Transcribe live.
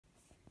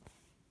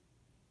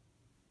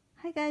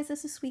Hi guys,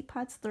 this is Sweet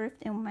Pot's Thrift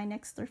and my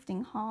next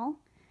thrifting haul.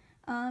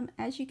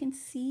 As you can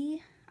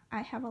see,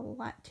 I have a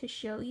lot to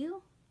show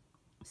you.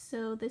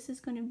 So this is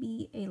going to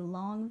be a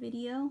long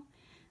video.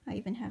 I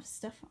even have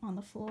stuff on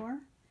the floor.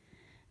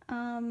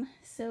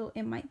 So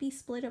it might be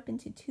split up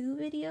into two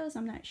videos.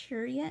 I'm not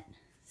sure yet.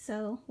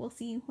 So we'll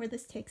see where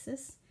this takes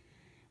us.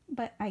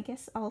 But I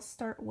guess I'll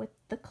start with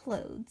the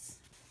clothes.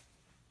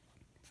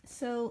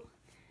 So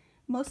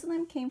most of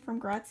them came from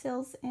garage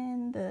sales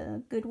and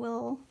the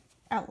Goodwill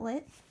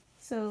outlet.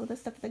 So the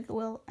stuff at the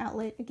Goodwill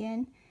outlet,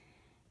 again,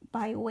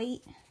 by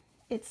weight,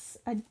 it's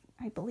I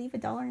believe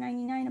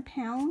 $1.99 a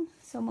pound.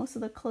 So most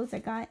of the clothes I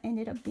got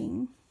ended up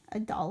being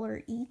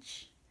 $1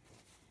 each.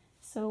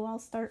 So I'll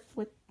start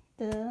with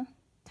the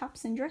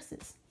tops and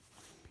dresses.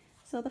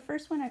 So the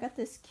first one, I got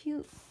this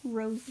cute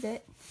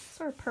rosette,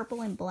 sort of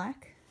purple and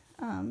black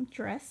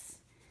dress.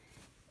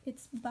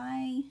 It's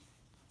by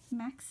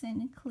Max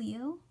and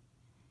Cleo,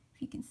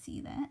 if you can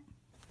see that.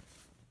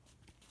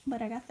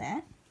 But I got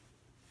that.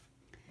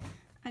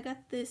 I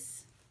got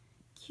this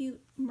cute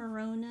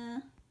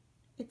Merona.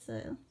 It's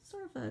a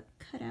sort of a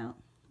cutout.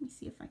 Let me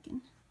see if I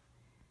can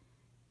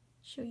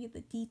show you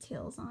the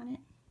details on it.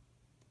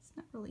 It's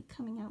not really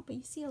coming out, but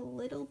you see a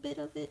little bit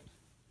of it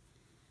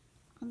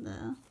on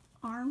the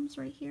arms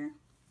right here.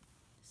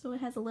 So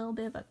it has a little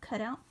bit of a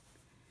cutout.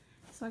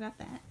 So I got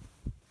that.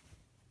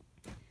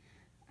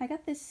 I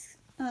got this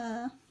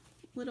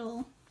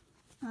little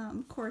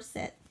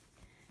corset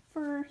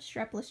for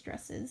strapless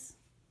dresses.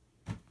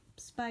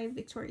 It's by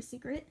Victoria's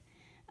Secret.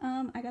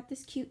 I got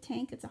this cute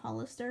tank. It's a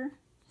Hollister.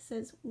 It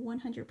says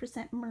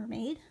 100%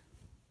 mermaid.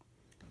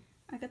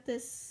 I got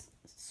this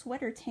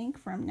sweater tank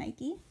from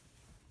Nike.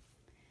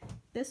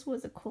 This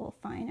was a cool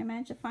find. I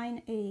managed to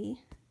find a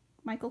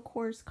Michael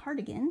Kors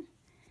cardigan.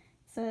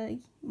 It's a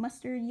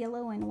mustard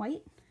yellow and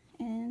white,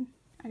 and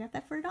I got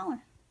that for $1.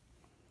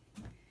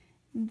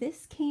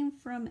 This came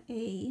from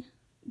a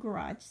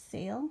garage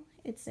sale.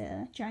 It's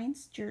a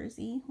Giants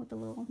jersey with a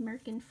little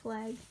American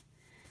flag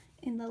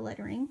in the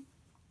lettering.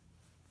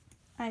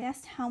 I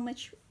asked how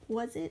much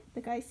was it.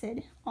 The guy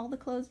said all the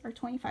clothes are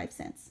 25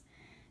 cents.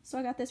 So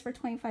I got this for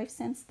 25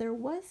 cents. There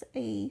was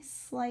a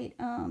slight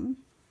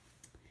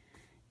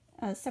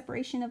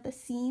separation of the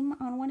seam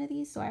on one of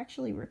these, so I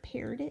actually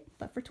repaired it,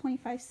 but for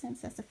 25 cents,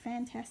 that's a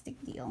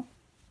fantastic deal.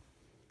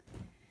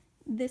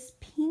 This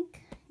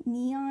pink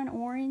neon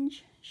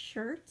orange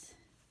shirt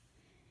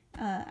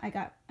I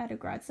got at a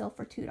garage sale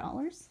for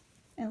 $2,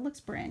 and it looks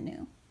brand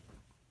new.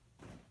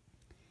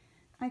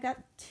 I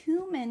got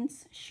two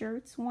men's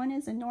shirts. One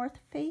is a North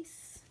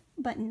Face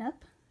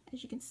button-up,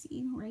 as you can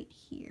see right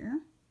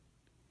here.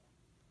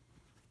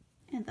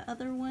 And the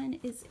other one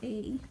is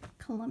a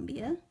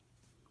Columbia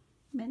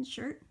men's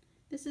shirt.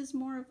 This is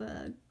more of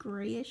a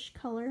grayish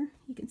color.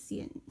 You can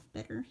see it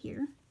better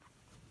here.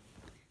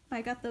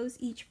 I got those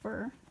each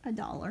for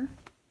 $1.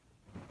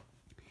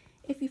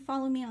 If you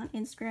follow me on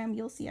Instagram,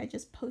 you'll see I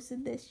just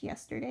posted this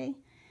yesterday.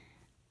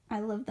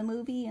 I love the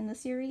movie and the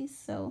series,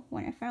 so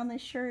when I found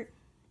this shirt,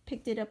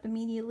 picked it up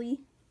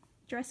immediately.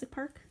 Jurassic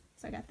Park,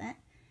 so I got that.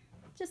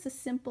 Just a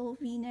simple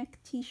V-neck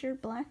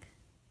t-shirt, black.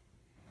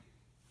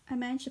 I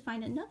managed to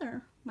find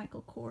another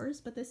Michael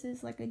Kors, but this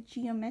is like a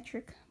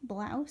geometric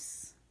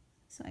blouse,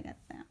 so I got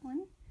that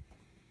one.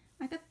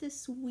 I got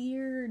this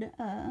weird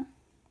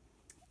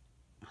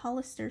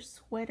Hollister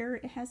sweater.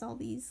 It has all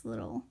these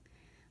little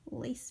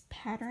lace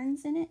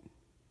patterns in it,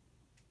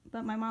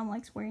 but my mom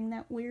likes wearing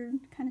that weird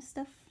kind of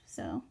stuff,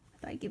 so I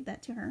thought I'd give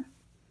that to her.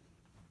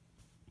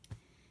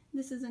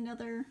 This is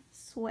another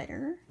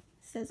sweater.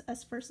 It says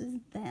Us Versus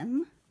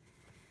Them,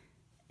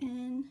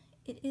 and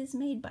it is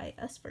made by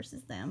Us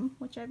Versus Them,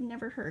 which I've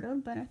never heard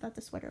of, but I thought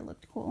the sweater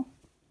looked cool.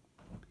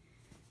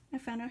 I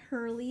found a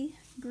Hurley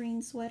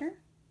green sweater.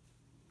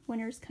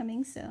 Winter's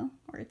coming, so,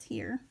 or it's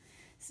here,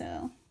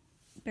 so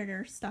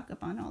better stock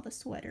up on all the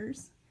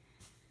sweaters.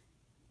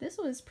 This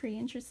was pretty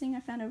interesting. I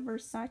found a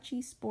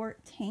Versace sport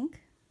tank.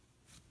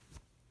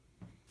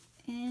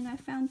 And I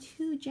found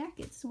two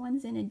jackets.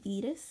 One's in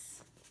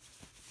Adidas,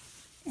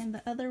 and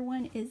the other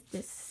one is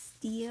this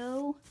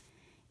Stio.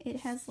 It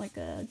has like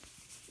a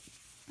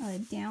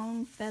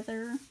down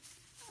feather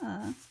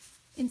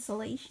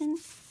insulation,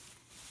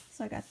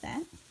 so I got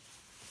that.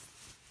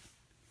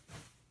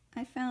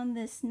 I found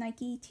this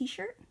Nike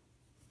t-shirt.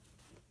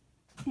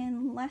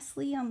 And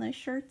lastly, on the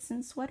shirts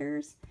and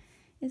sweaters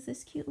is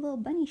this cute little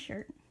bunny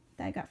shirt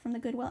that I got from the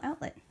Goodwill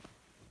outlet.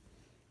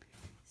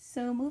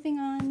 So moving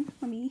on,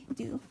 let me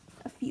do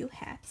a few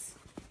hats.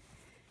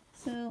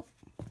 So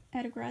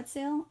at a garage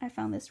sale, I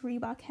found this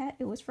Reebok hat.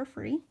 It was for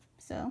free,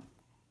 so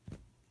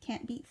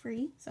can't beat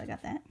free, so I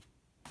got that.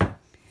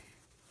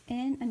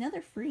 And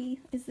another free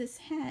is this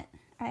hat.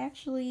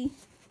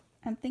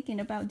 I'm thinking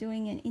about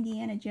doing an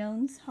Indiana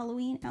Jones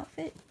Halloween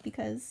outfit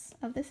because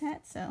of this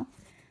hat, so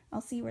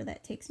I'll see where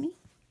that takes me.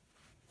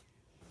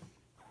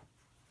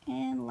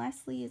 And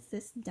lastly is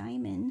this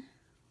diamond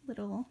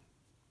little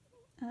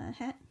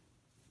hat.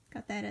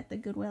 Got that at the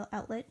Goodwill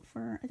outlet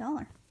for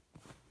 $1.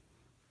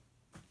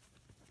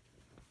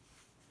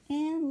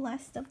 And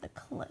last of the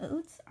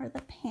clothes are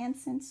the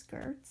pants and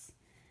skirts.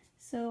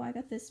 So I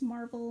got this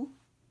marble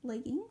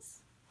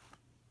leggings.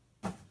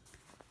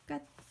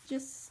 Got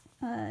just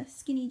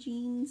skinny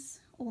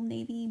jeans, Old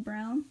Navy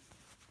brown.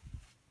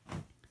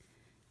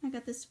 I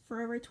got this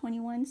Forever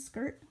 21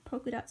 skirt,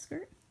 polka dot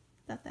skirt.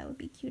 Thought that would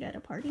be cute at a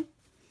party.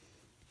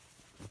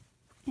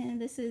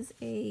 And this is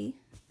a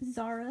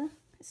Zara,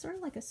 it's sort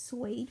of like a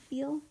suede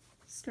feel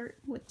skirt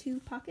with 2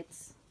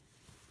 pockets.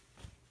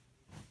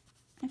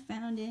 I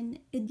found in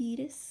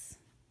Adidas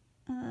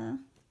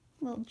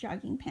little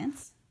jogging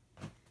pants.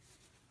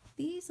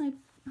 These, I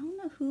don't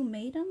know who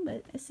made them,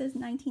 but it says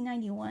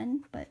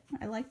 1991, but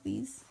I like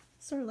these.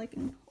 Sort of like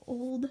an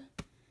old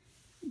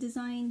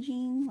design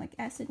jean, like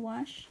acid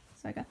wash,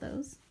 so I got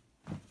those.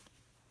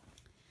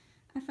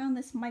 I found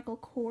this Michael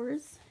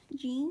Kors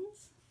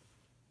jeans,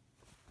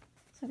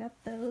 so I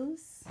got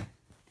those.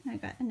 And I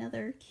got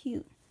another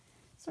cute,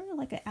 sort of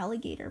like an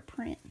alligator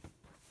print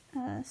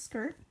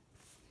skirt.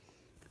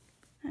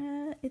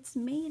 It's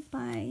made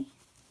by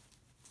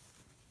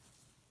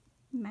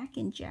Mac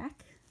and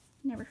Jack.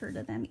 Never heard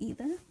of them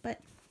either,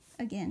 but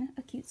again,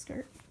 a cute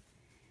skirt.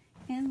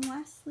 And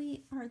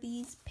lastly are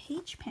these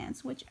Paige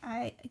pants, which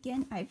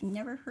I've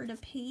never heard of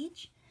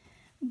Paige,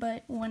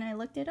 but when I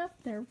looked it up,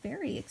 they're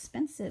very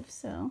expensive,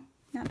 so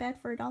not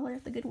bad for $1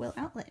 at the Goodwill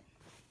outlet.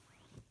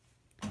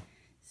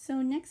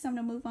 So next I'm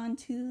going to move on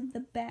to the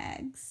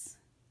bags.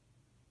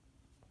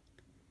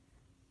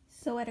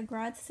 So at a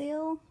garage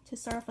sale, to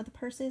start off with the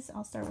purses,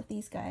 I'll start with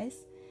these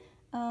guys.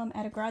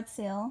 At a garage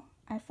sale,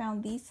 I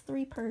found these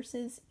 3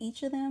 purses.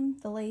 Each of them,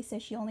 the lady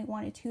said she only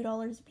wanted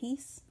 $2 a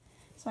piece.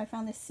 So I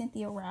found this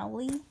Cynthia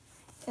Rowley.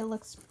 It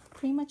looks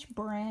pretty much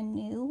brand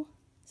new,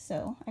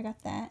 so I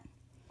got that.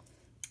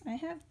 I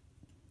have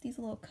these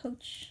little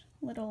Coach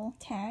little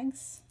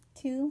tags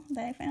too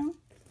that I found,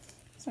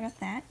 so I got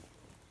that.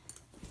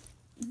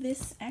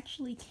 This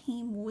actually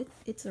came with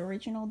its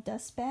original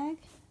dust bag,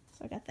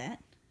 so I got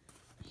that.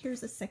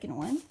 Here's the second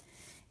one,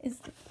 is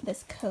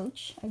this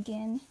Coach.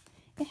 Again,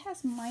 it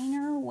has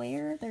minor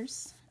wear.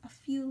 There's a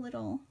few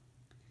little,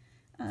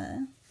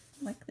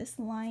 like this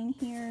line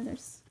here.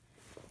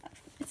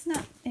 It's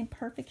not in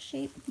perfect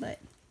shape, but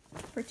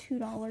for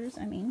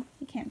 $2, I mean,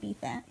 you can't beat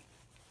that.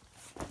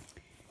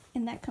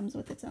 And that comes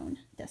with its own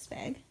dust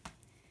bag.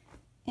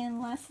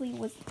 And lastly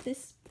was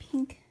this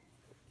pink,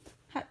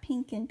 hot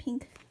pink and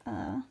pink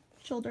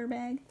shoulder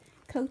bag,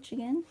 Coach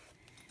again.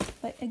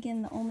 But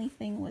again, the only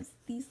thing was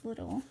these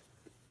little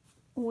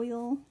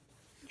oil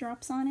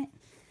drops on it.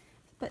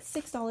 But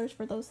 $6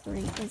 for those 3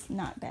 is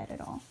not bad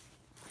at all.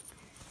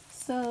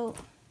 So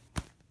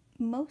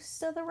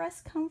most of the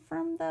rest come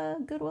from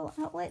the Goodwill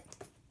outlet.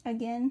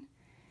 Again,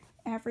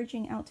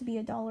 averaging out to be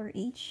 $1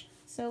 each.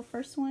 So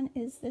first one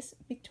is this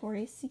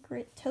Victoria's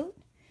Secret tote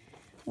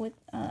with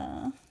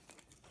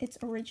its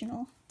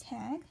original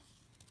tag.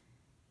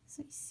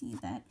 So you see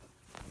that.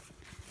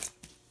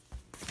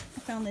 I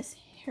found this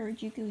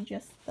Harajuku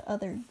just the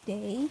other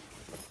day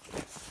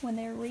when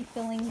they were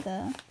refilling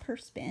the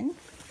purse bin.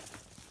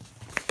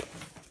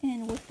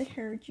 And with the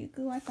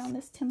Harajuku, I found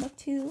this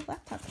Timbuktu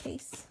laptop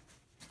case.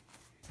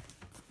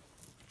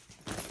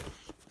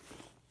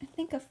 I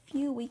think a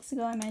few weeks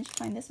ago I managed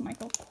to find this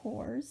Michael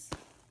Kors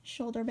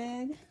shoulder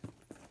bag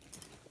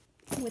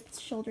with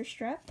shoulder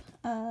strap.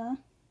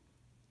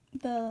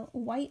 The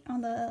white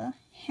on the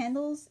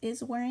handles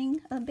is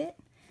wearing a bit,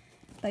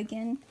 but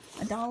again,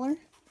 $1.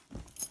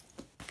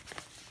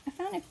 I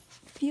found a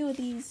few of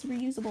these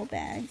reusable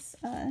bags,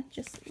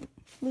 just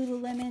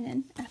Lululemon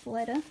and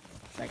Athleta,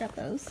 so I got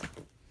those.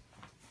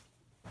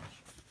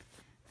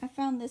 I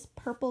found this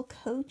purple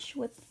Coach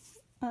with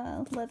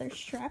leather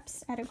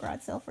straps at a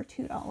garage sale for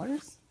 $2.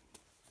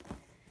 I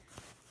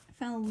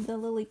found the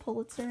Lily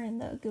Pulitzer in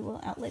the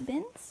Goodwill outlet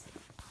bins.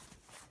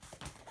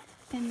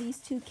 And these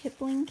 2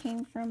 Kipling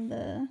came from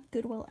the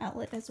Goodwill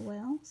outlet as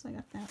well, so I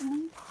got that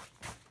one.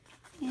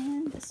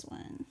 And this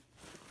one.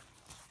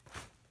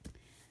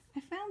 I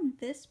found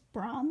this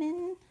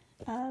Brahmin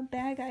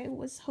bag. I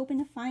was hoping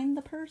to find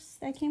the purse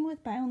that came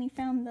with, but I only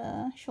found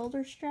the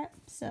shoulder strap,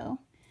 so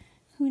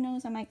who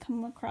knows, I might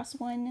come across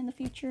one in the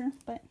future,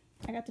 but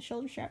I got the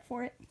shoulder strap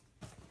for it.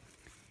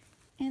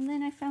 And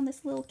then I found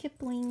this little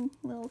Kipling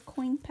little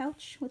coin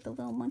pouch with a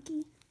little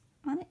monkey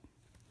on it,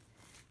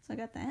 so I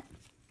got that.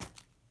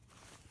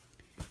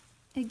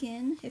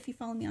 Again, if you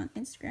follow me on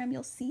Instagram,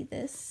 you'll see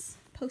this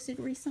posted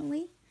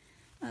recently.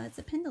 It's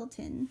a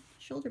Pendleton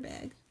shoulder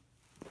bag.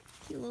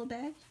 Cute little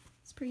bag.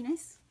 It's pretty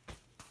nice.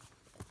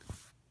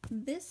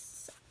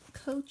 This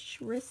Coach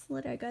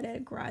wristlet I got at a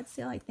garage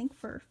sale, I think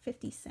for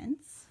 50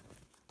 cents.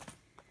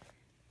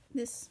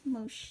 This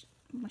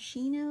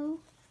Moschino,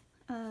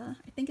 I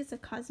think it's a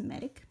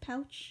cosmetic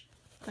pouch.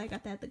 I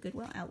got that at the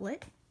Goodwill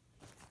outlet.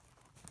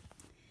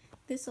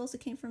 This also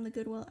came from the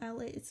Goodwill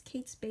outlet. It's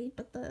Kate Spade,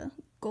 but the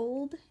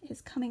gold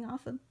is coming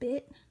off a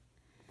bit,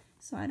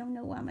 so I don't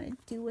know what I'm going to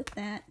do with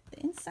that.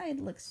 The inside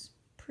looks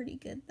pretty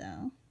good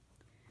though.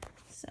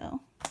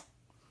 So,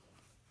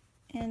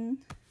 and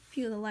a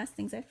few of the last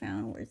things I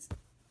found was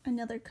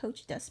another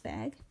Coach dust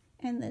bag.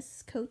 and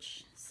this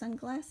Coach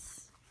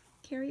sunglass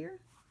carrier.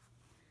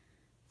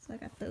 So I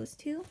got those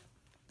two.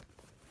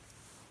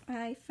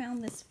 I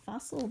found this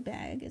Fossil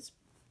bag. It's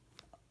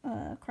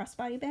a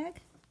crossbody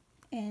bag,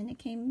 and it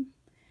came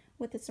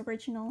with its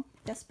original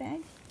dust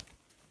bag.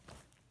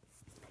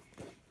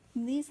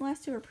 These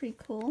last two are pretty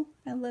cool.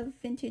 I love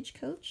vintage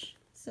Coach,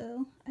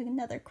 so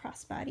another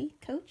crossbody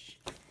Coach.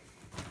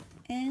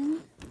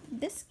 And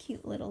this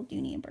cute little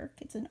Dooney & Bourke.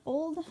 It's an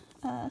old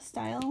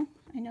style.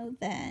 I know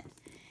that.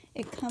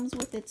 It comes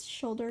with its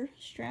shoulder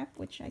strap,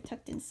 which I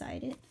tucked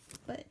inside it,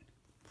 but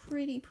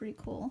pretty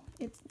cool.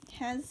 It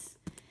has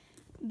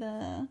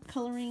the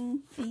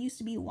coloring. It used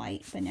to be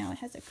white, but now it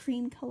has a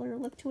cream color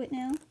look to it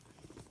now,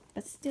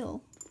 but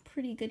still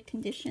pretty good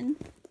condition,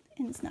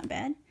 and it's not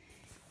bad.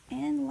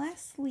 And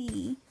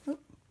lastly, oh,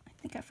 I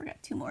think I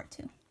forgot two more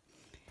too.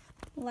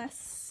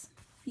 Last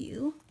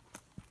few,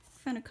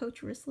 found a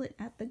Coach wristlet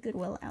at the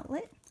Goodwill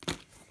outlet.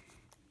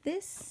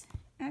 This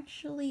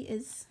actually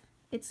is,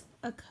 it's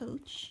a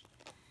Coach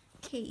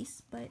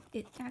case, but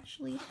it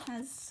actually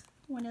has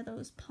one of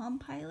those Palm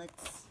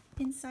Pilots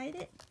inside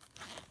it.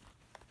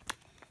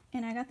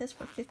 And I got this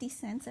for 50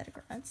 cents at a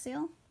garage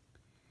sale.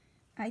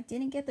 I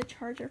didn't get the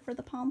charger for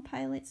the Palm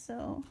Pilot,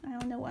 so I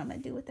don't know what I'm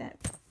going to do with that,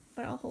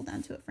 but I'll hold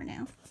on to it for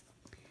now.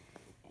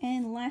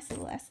 And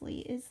lastly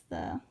is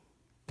the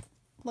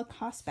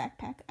Lacoste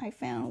backpack I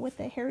found with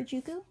the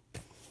Harajuku.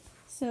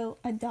 So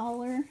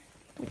 $1,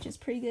 which is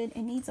pretty good.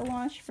 It needs a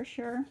wash for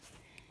sure,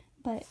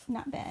 but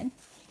not bad.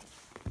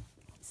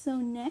 So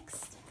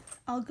next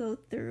I'll go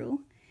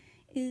through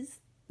is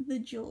the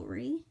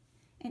jewelry,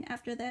 and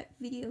after that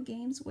video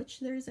games, which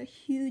there's a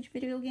huge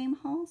video game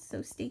haul,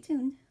 so stay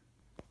tuned.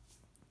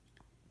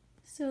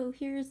 So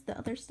here's the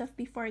other stuff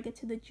before I get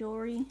to the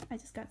jewelry. I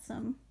just got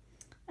some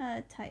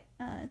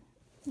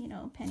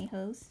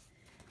pantyhose.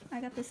 I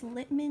got this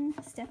Littman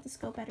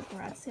stethoscope at a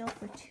garage sale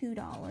for $2.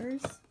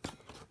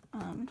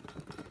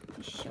 Let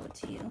me show it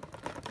to you.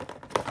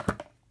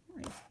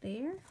 Right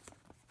there.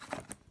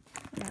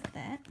 I got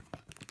that.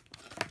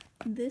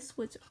 This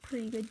was a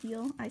pretty good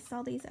deal. I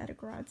saw these at a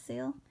garage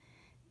sale.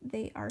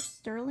 They are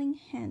sterling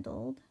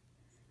handled.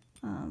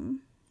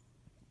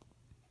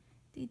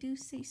 They do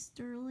say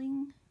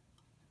sterling.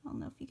 I don't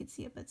know if you can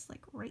see it, but it's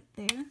like right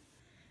there.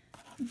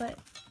 But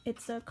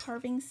it's a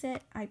carving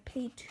set. I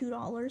paid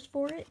 $2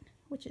 for it,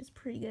 which is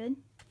pretty good.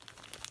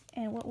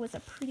 And what was a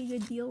pretty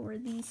good deal were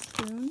these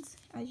spoons.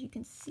 As you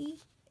can see,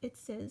 it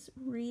says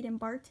Reed &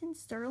 Barton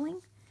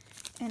sterling.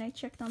 And I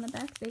checked on the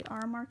back, they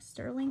are marked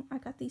sterling. I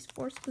got these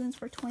 4 spoons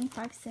for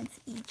 25 cents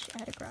each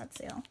at a garage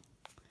sale.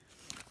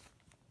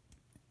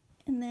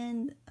 And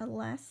then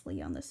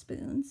lastly on the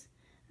spoons,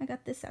 I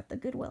got this at the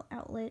Goodwill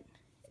outlet.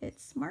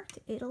 It's marked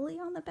Italy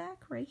on the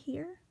back right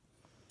here,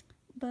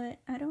 but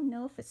I don't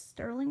know if it's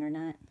sterling or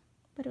not,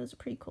 but it was a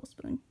pretty cool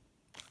spoon.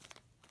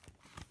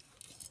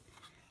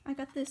 I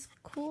got this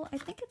cool, I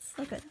think it's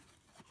like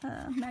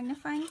a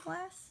magnifying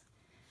glass,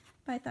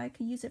 but I thought I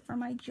could use it for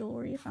my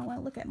jewelry if I want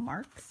to look at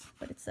marks,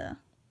 but it's a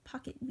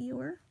pocket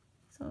viewer,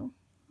 so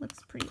looks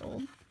pretty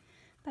old.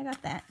 But I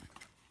got that.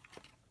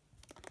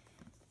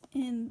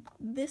 And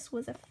this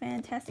was a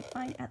fantastic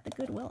find at the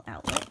Goodwill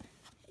outlet.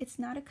 It's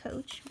not a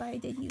Coach, but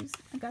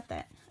I got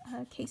that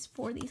case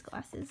for these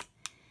glasses.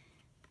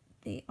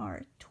 They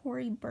are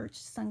Tory Burch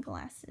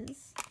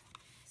sunglasses.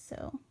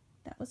 So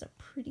that was a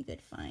pretty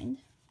good find.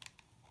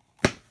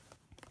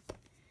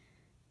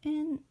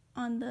 And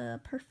on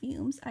the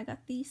perfumes, I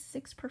got these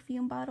 6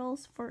 perfume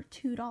bottles for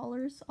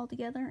 $2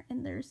 altogether.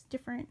 And there's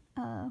different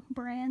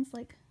brands,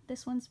 like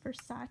this one's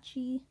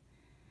Versace.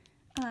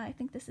 I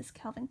think this is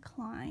Calvin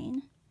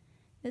Klein.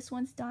 This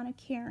one's Donna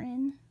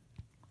Karan.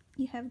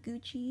 You have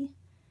Gucci,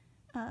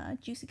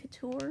 Juicy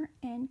Couture,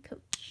 and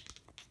Coach.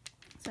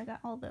 So I got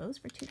all those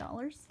for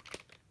 $2.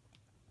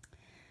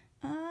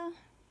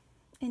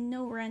 In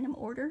no random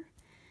order,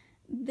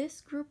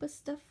 this group of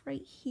stuff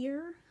right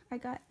here I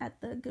got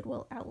at the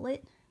Goodwill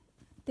outlet.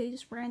 They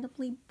just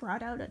randomly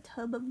brought out a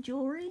tub of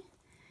jewelry,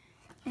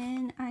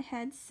 and I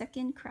had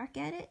second crack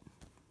at it.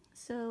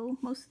 So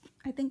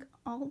I think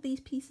all these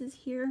pieces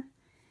here,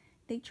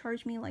 they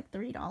charged me like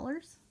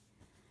 $3.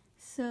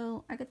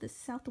 So I got this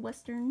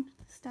Southwestern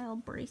style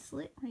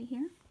bracelet right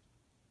here.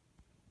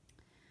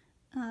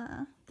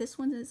 This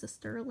one is a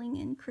sterling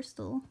and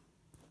crystal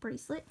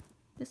bracelet.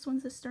 This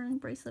one's a sterling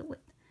bracelet with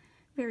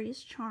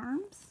various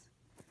charms.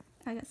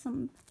 I got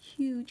some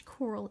huge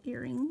coral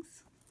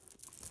earrings.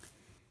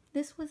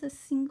 This was a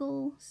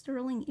single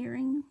sterling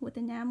earring with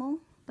enamel,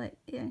 but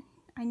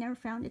I never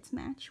found its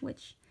match,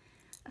 which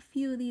a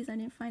few of these I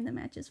didn't find the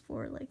matches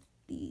for, like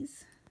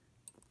these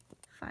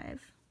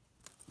 5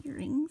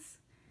 earrings.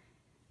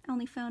 I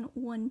only found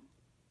 1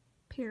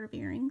 pair of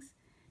earrings.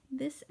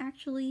 This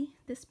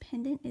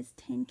pendant is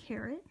 10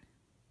 karat,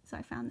 so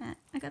I found that.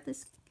 I got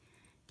this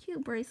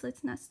cute bracelet.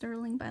 It's not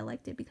sterling, but I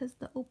liked it because of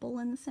the opal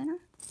in the center.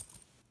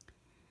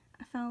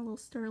 I found a little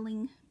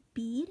sterling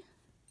bead,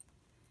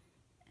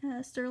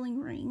 a sterling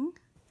ring.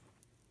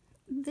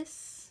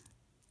 This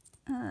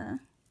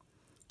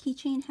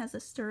keychain has a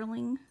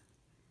sterling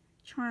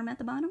charm at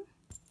the bottom.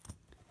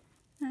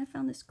 I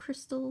found this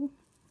crystal,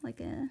 like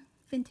a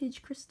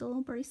vintage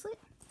crystal bracelet.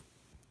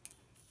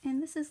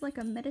 And this is like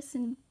a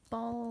medicine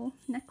ball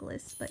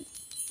necklace, but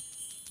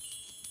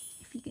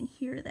if you can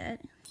hear that,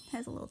 it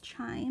has a little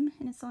chime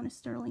and it's on a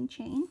sterling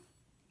chain.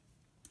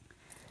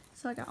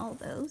 So I got all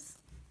those.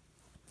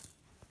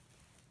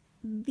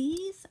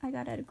 These I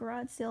got at a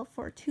garage sale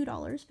for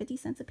 $2, 50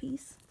 cents a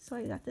piece. So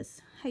I got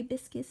this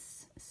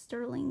hibiscus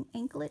sterling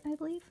anklet, I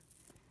believe.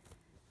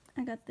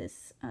 I got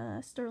this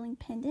sterling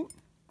pendant,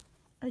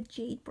 a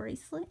jade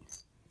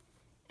bracelet,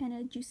 and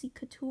a juicy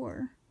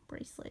couture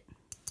bracelet.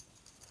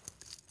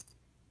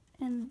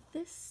 And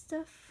this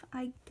stuff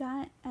I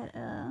got at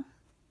a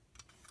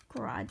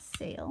garage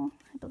sale.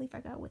 I believe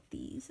I got with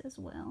these as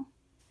well.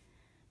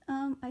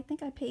 I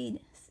think I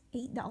paid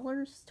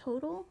 $8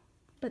 total,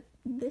 but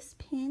this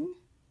pin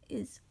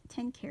is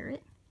 10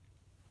 karat.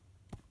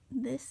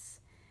 This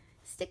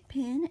stick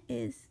pin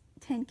is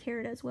 10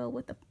 karat as well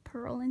with a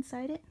pearl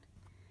inside it.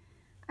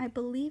 I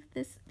believe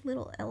this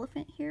little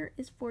elephant here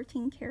is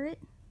 14 karat.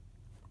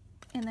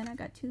 And then I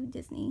got two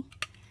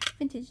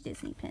vintage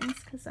Disney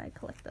pins because I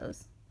collect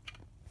those.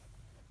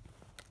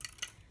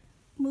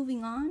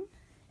 Moving on,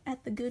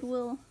 at the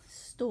Goodwill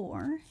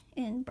store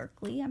in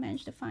Berkeley, I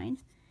managed to find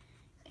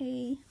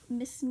a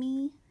Miss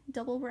Me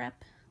double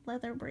wrap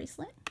leather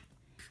bracelet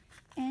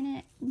and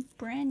a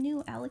brand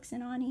new Alex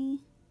and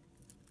Ani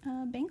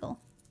bangle.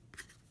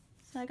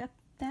 So I got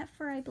that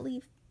for, I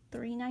believe,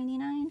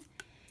 $3.99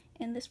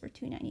 and this for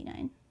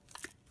 $2.99.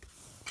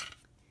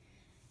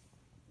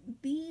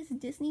 These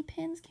Disney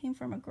pins came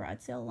from a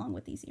garage sale along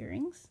with these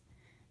earrings.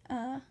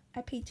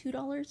 I paid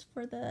 $2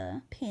 for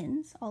the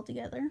pins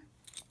altogether.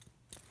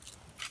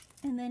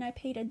 And then I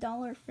paid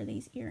 $1 for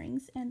these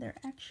earrings, and they're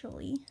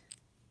actually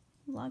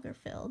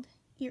Lagerfeld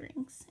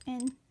earrings.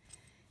 And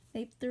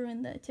they threw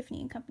in the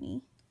Tiffany &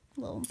 Company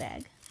little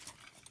bag.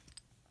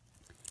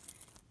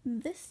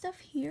 This stuff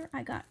here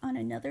I got on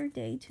another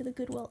day to the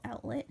Goodwill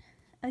outlet.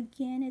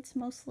 Again, it's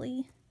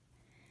mostly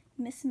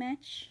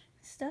mismatch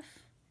stuff.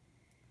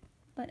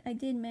 But I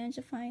did manage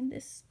to find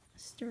this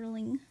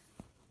sterling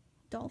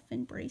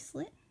dolphin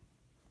bracelet.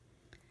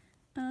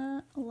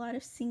 A lot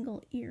of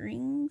single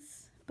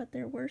earrings, but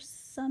there were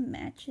some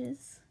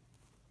matches.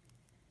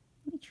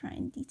 Let me try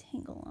and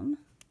detangle them.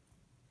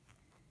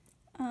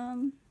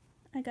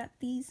 I got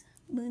these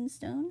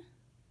moonstone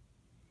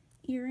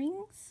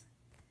earrings.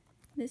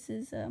 This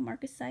is a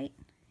marcasite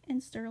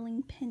and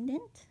sterling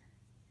pendant.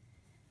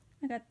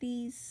 I got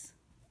these,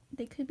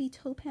 they could be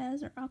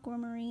topaz or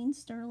aquamarine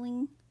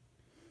sterling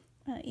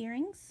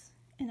earrings.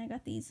 And I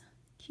got these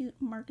cute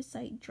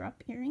marcasite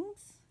drop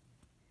earrings.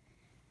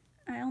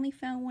 I only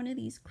found one of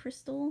these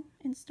crystal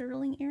and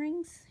sterling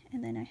earrings,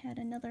 and then I had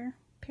another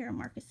pair of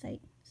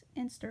marcasite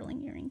and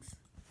sterling earrings.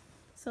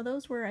 So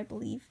those were, I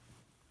believe,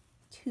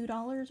 $2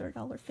 or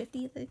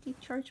 $1.50 that they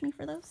charged me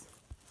for those.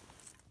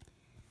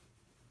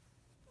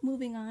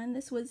 Moving on,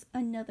 this was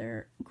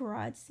another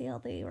garage sale.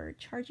 They were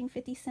charging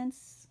 50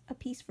 cents a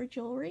piece for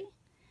jewelry.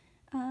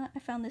 I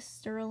found this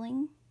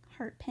sterling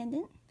heart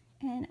pendant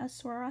and a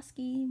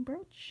Swarovski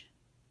brooch.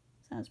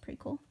 So that was pretty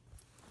cool.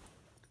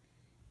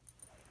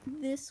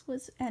 This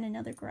was at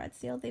another garage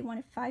sale. They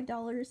wanted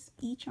 $5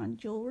 each on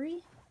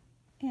jewelry,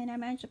 and I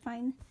managed to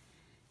find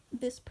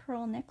this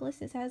pearl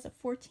necklace. It has a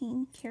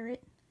 14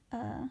 karat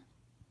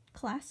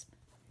clasp,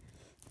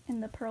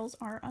 and the pearls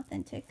are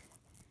authentic.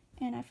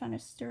 And I found a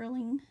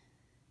sterling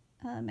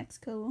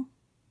Mexico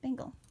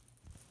bangle.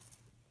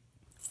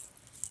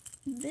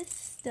 This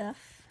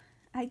stuff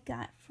I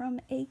got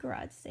from a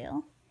garage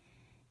sale.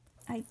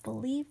 I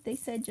believe they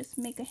said just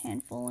make a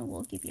handful and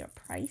we'll give you a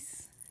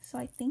price. So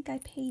I think I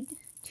paid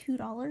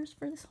 $2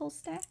 for this whole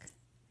stack,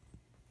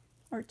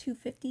 or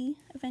 $2.50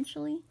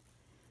 eventually.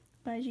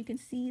 But as you can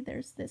see,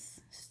 there's this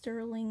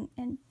sterling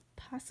and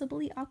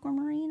possibly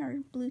aquamarine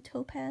or blue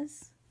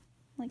topaz,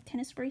 like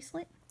tennis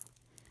bracelet.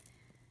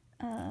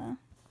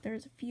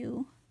 There's a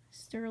few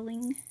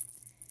sterling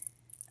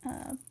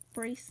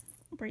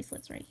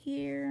bracelets right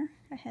here.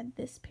 I had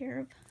this pair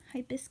of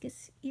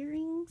hibiscus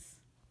earrings.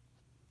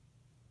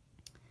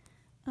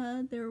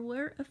 There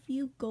were a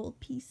few gold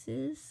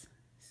pieces.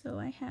 So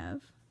I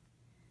have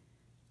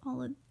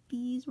all of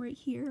these right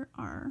here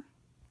are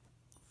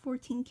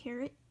 14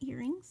 karat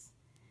earrings.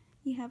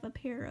 You have a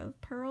pair of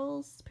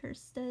pearls, pair of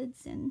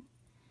studs, and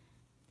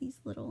these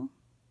little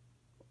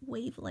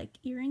wave-like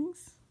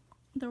earrings.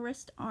 The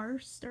rest are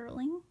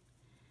sterling.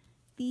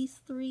 These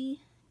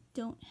three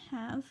don't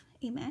have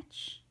a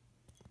match.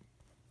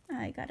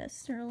 I got a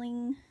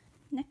sterling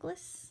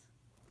necklace.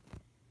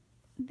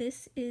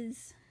 This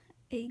is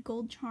a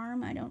gold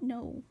charm. I don't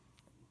know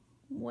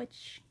what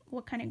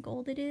kind of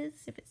gold it is,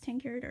 if it's 10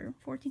 karat or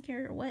 14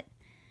 karat or what,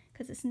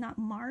 because it's not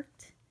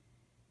marked,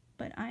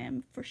 but I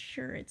am for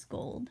sure it's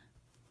gold.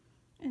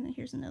 And then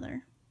here's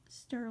another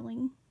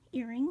sterling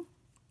earring.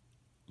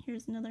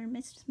 Here's another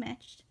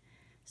mismatched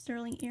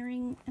sterling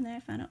earring, and then I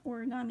found an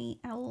origami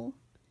owl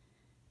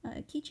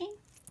keychain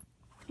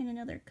and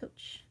another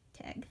Coach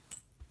tag.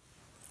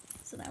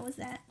 So that was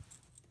that.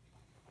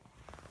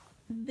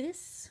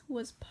 This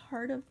was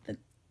part of the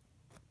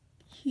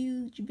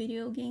huge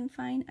video game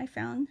find I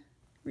found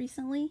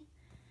recently.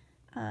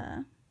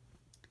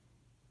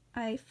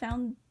 I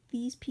found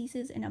these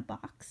pieces in a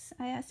box.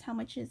 I asked how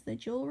much is the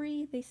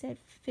jewelry. They said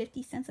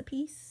 50 cents a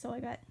piece, so I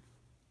got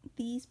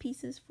these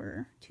pieces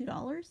for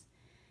 $2.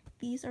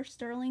 These are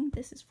sterling.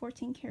 This is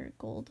 14 karat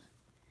gold,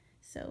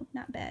 so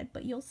not bad,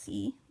 but you'll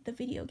see the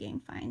video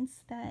game finds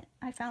that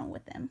I found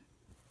with them.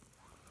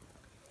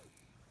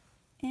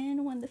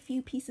 And one of the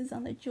few pieces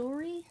on the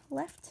jewelry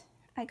left,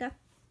 I got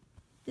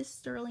this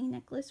sterling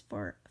necklace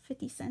for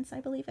 50 cents,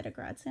 I believe, at a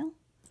garage sale.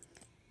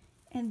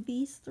 And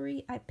these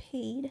three I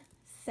paid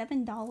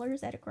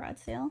 $7 at a garage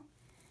sale.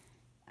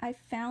 I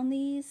found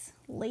these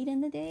late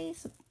in the day,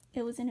 so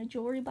it was in a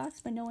jewelry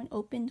box, but no one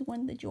opened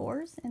one of the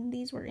drawers, and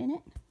these were in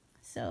it.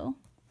 So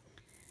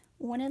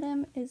one of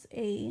them is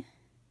I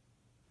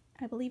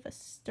believe a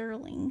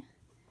sterling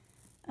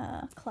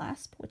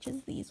clasp, which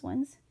is these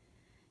ones.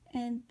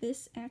 And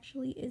this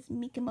actually is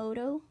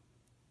Mikimoto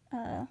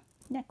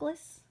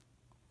necklace.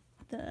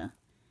 The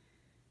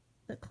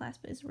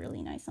clasp is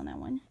really nice on that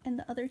one. And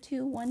the other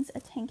two, one's a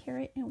 10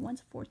 karat and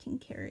one's a 14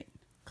 karat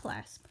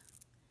clasp.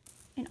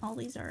 And all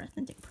these are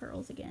authentic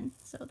pearls again,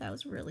 so that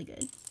was really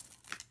good.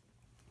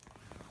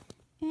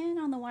 And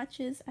on the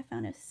watches, I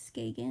found a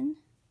Skagen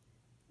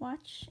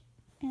watch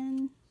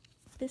and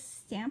this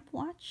stamp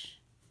watch.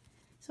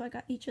 So I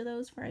got each of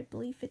those for, I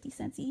believe, 50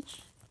 cents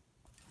each.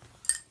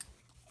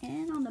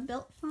 And on the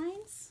belt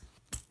finds,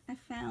 I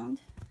found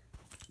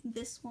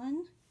this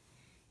one.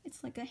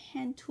 It's like a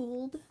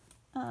hand-tooled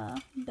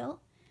belt,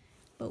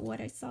 but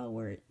what I saw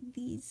were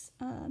these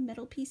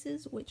metal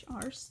pieces, which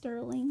are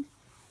sterling.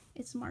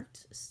 It's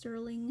marked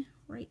sterling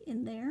right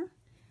in there,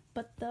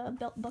 but the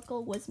belt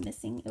buckle was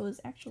missing. It was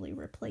actually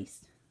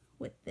replaced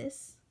with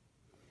this,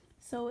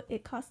 so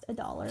it cost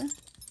 $1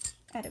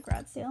 at a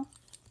garage sale.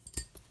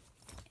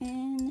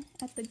 And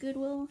at the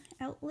Goodwill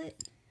outlet,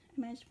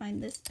 I managed to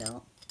find this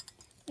belt.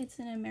 It's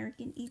an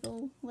American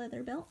Eagle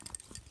leather belt,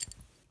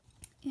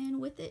 and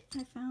with it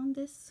I found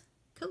this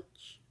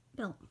Coach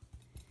belt,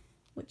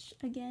 which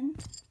again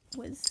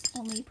was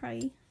only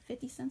probably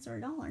 50 cents or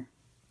 $1.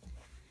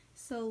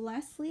 So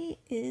lastly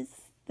is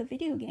the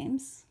video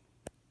games.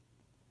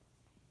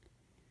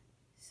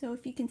 So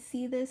if you can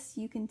see this,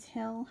 you can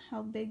tell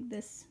how big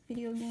this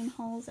video game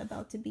haul is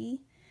about to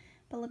be.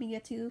 But let me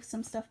get to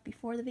some stuff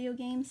before the video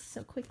games.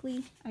 So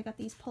quickly, I got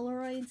these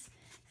Polaroids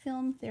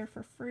filmed. They're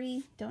for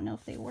free. Don't know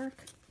if they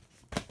work.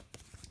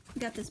 I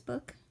got this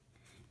book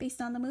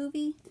based on the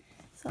movie,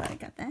 so I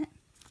got that.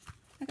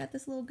 I got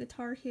this little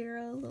Guitar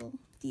Hero, little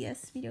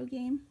DS video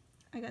game.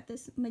 I got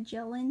this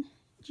Magellan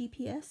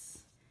GPS.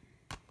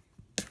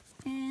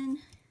 And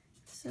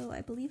so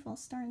I believe I'll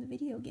start in the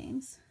video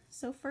games.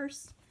 So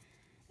first,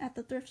 at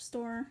the thrift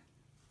store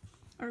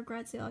or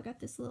garage sale, I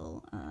got this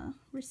little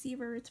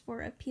receiver. It's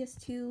for a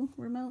PS2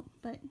 remote,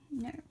 but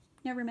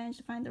never managed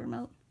to find the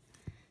remote.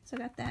 So I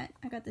got that.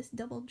 I got this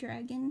Double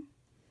Dragon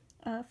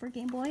for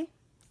Game Boy.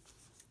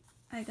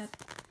 I got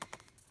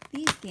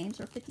these games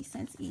for 50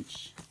 cents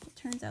each. It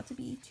turns out to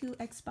be 2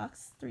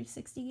 Xbox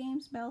 360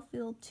 games,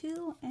 Battlefield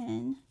 2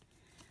 and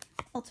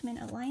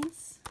Ultimate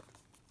Alliance.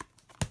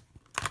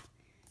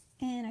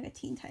 And I got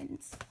Teen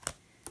Titans.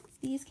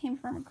 These came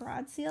from a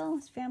garage sale.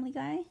 It's Family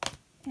Guy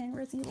and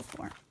Resident Evil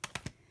 4.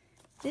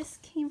 This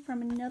came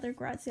from another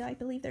garage sale. I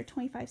believe they're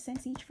 25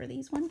 cents each for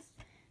these ones.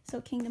 So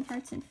Kingdom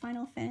Hearts and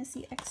Final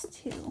Fantasy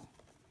X2.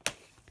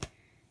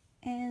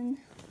 And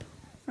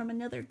from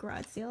another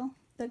garage sale,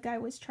 the guy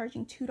was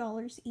charging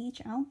 $2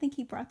 each. I don't think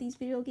he brought these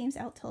video games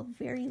out till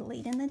very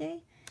late in the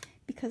day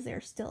because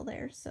they're still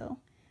there. So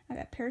I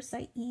got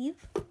Parasite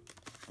Eve,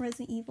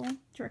 Resident Evil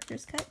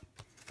Director's Cut,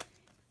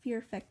 Fear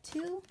Effect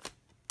 2,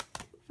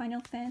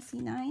 Final Fantasy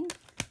 9,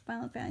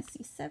 Final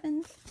Fantasy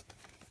 7,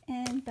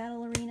 and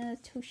Battle Arena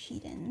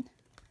Toshiden.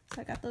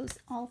 So I got those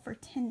all for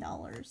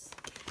 $10.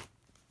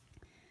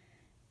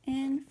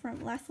 And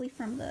lastly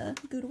from the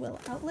Goodwill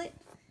outlet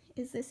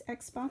is this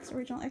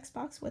original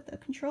Xbox with a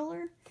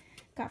controller.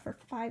 Got for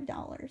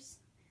 $5.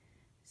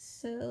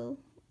 So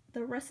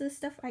the rest of the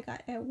stuff I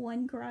got at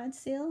one garage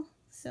sale.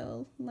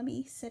 So let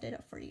me set it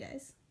up for you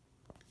guys.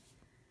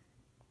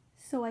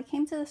 So I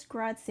came to this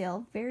garage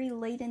sale very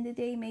late in the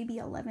day, maybe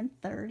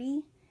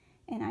 11:30,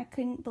 and I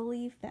couldn't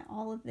believe that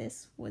all of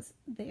this was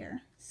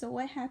there. So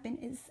what happened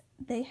is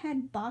they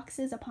had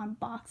boxes upon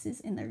boxes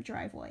in their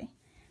driveway.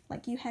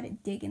 Like you had to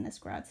dig in this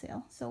garage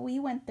sale. So we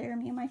went there,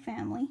 me and my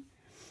family,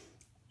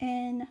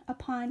 and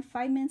upon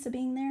 5 minutes of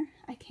being there,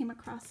 I came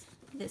across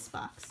this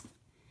box.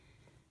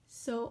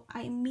 So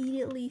I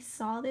immediately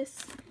saw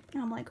this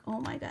and I'm like, oh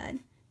my god.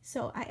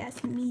 So I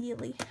asked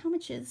immediately, how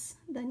much is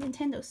the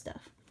Nintendo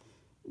stuff?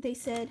 They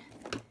said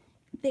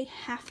they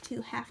have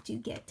to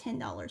get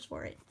 $10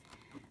 for it.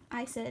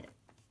 I said,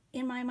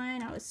 in my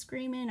mind, I was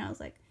screaming. I was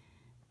like,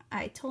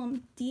 I told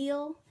them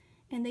deal,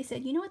 and they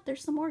said, you know what,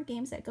 there's some more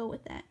games that go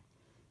with that.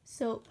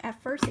 So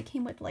at first it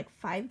came with like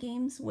 5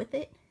 games with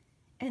it,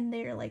 and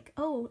they're like,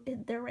 oh,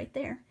 they're right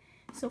there.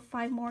 So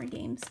 5 more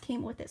games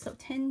came with it. So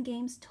 10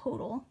 games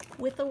total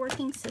with a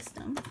working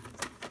system.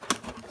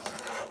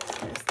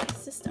 There's the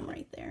system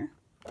right there.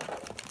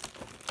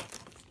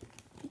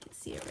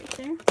 see it right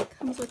there.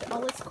 Comes with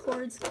all its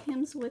cords.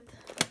 Comes with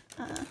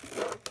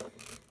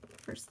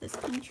first this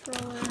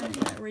controller,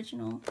 the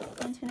original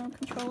Nintendo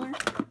controller,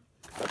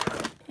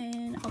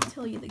 and I'll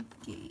tell you the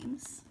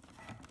games.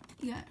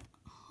 You got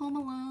Home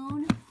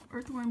Alone,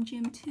 Earthworm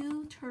Jim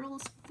 2,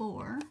 Turtles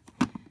 4,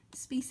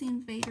 Space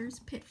Invaders,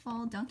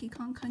 Pitfall, Donkey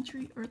Kong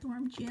Country,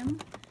 Earthworm Jim,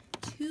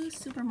 2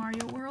 Super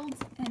Mario Worlds,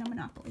 and a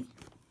Monopoly.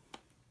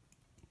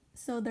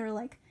 So they're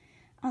like,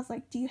 I was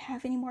like, do you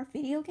have any more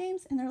video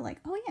games? And they're like,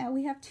 oh yeah,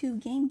 we have 2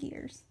 Game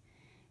Gears.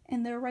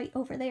 And they're right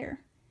over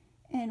there.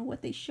 And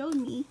what they showed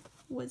me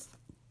was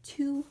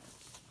 2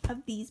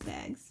 of these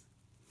bags.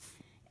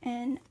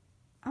 And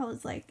I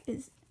was like,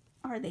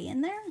 are they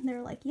in there? And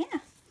they're like, yeah.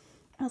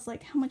 I was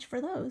like, how much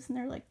for those? And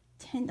they're like,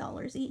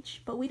 $10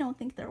 each. But we don't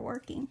think they're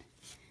working.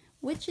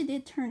 Which it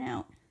did turn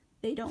out,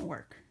 they don't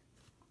work.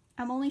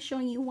 I'm only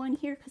showing you one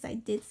here because I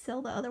did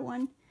sell the other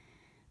one.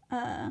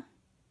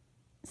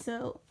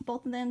 So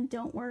both of them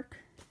don't work.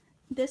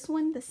 This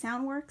one, the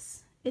sound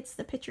works. It's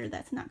the picture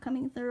that's not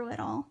coming through at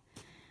all.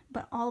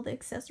 But all the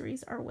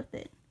accessories are with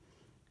it.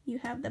 You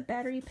have the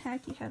battery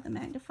pack, you have the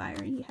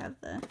magnifier, you have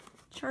the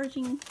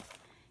charging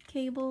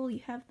cable,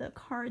 you have the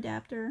car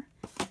adapter,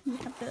 you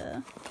have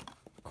the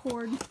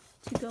cord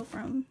to go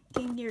from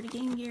Game Gear to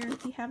Game Gear,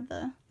 you have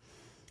the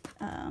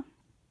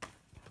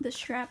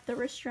strap, the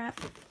wrist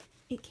strap.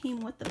 It came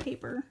with the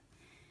paper.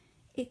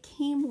 It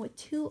came with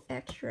 2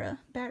 extra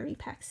battery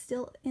packs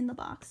still in the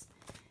box,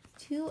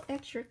 2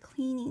 extra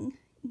cleaning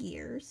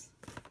gears,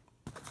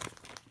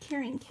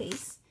 carrying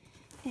case,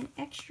 an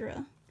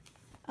extra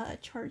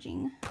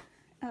charging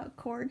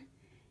cord,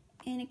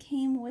 and it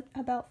came with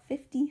about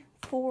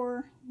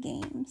 54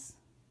 games.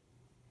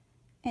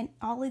 And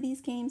all of these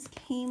games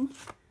came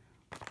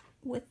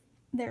with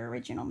their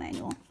original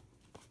manual.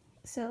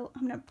 So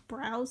I'm gonna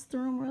browse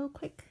through them real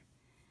quick.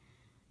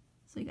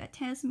 So you got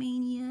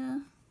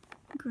Tasmania,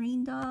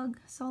 Green Dog,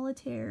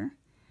 Solitaire,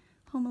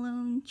 Home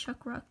Alone,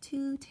 Chuck Rock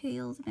 2,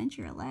 Tails,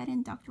 Adventure,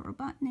 Aladdin, Dr.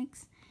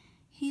 Robotnik's,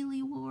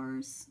 Haley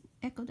Wars,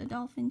 Echo the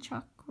Dolphin,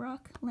 Chuck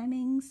Rock,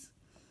 Lemmings,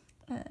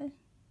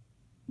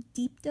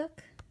 Deep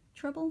Duck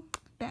Trouble,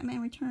 Batman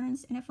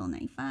Returns, NFL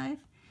 95,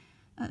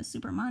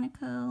 Super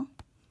Monaco,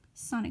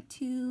 Sonic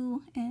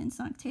 2 and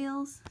Sonic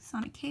Tales,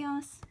 Sonic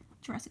Chaos,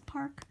 Jurassic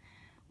Park,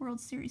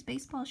 World Series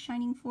Baseball,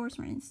 Shining Force,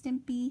 Ren and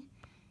Stimpy,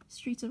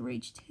 Streets of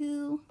Rage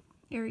 2,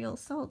 Aerial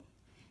Assault,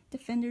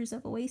 Defenders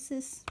of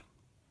Oasis,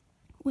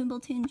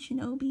 Wimbledon,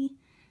 Shinobi,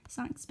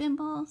 Sonic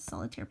Spinball,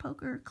 Solitaire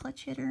Poker,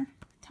 Clutch Hitter,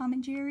 Tom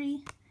and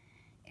Jerry,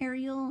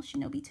 Aerial,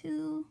 Shinobi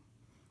 2,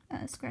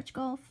 Scratch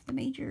Golf, The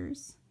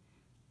Majors,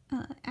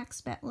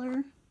 Axe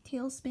Battler,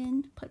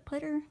 Tailspin, Putt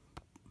Putter,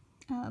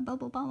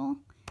 Bubble Bobble,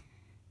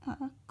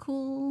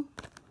 Cool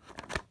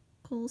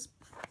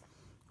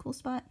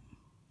Spot,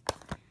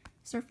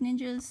 Surf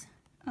Ninjas,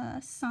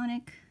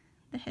 Sonic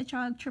the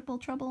Hedgehog, Triple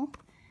Trouble,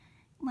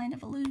 Land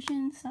of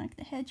Illusion, Sonic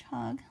the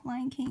Hedgehog,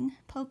 Lion King,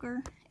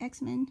 Poker,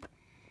 X-Men,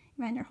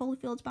 Evander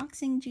Holyfield's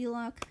Boxing,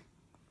 G-Lock,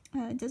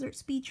 Desert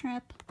Speed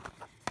Trap,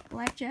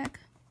 Blackjack,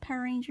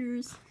 Power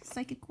Rangers,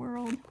 Psychic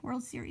World,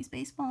 World Series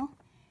Baseball,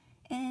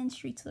 and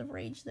Streets of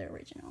Rage, the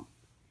original.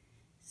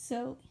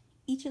 So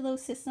each of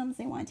those systems,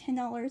 they want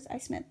 $10. I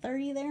spent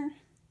 $30 there.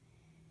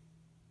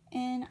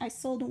 And I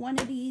sold one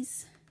of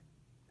these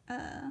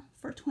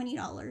for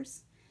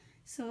 $20.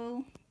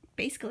 So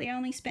basically I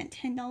only spent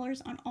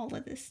 $10 on all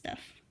of this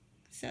stuff.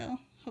 So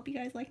hope you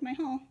guys liked my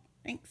haul.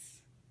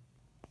 Thanks.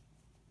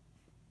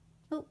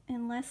 Oh,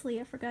 and lastly,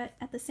 I forgot,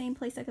 at the same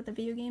place I got the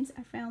video games,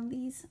 I found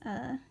these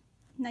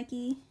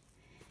Nike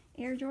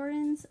Air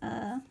Jordans,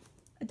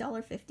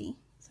 $1.50.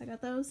 So I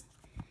got those.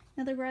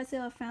 Another garage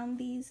sale, I found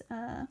these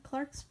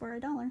Clarks for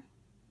 $1.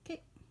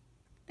 Okay,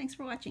 thanks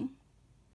for watching.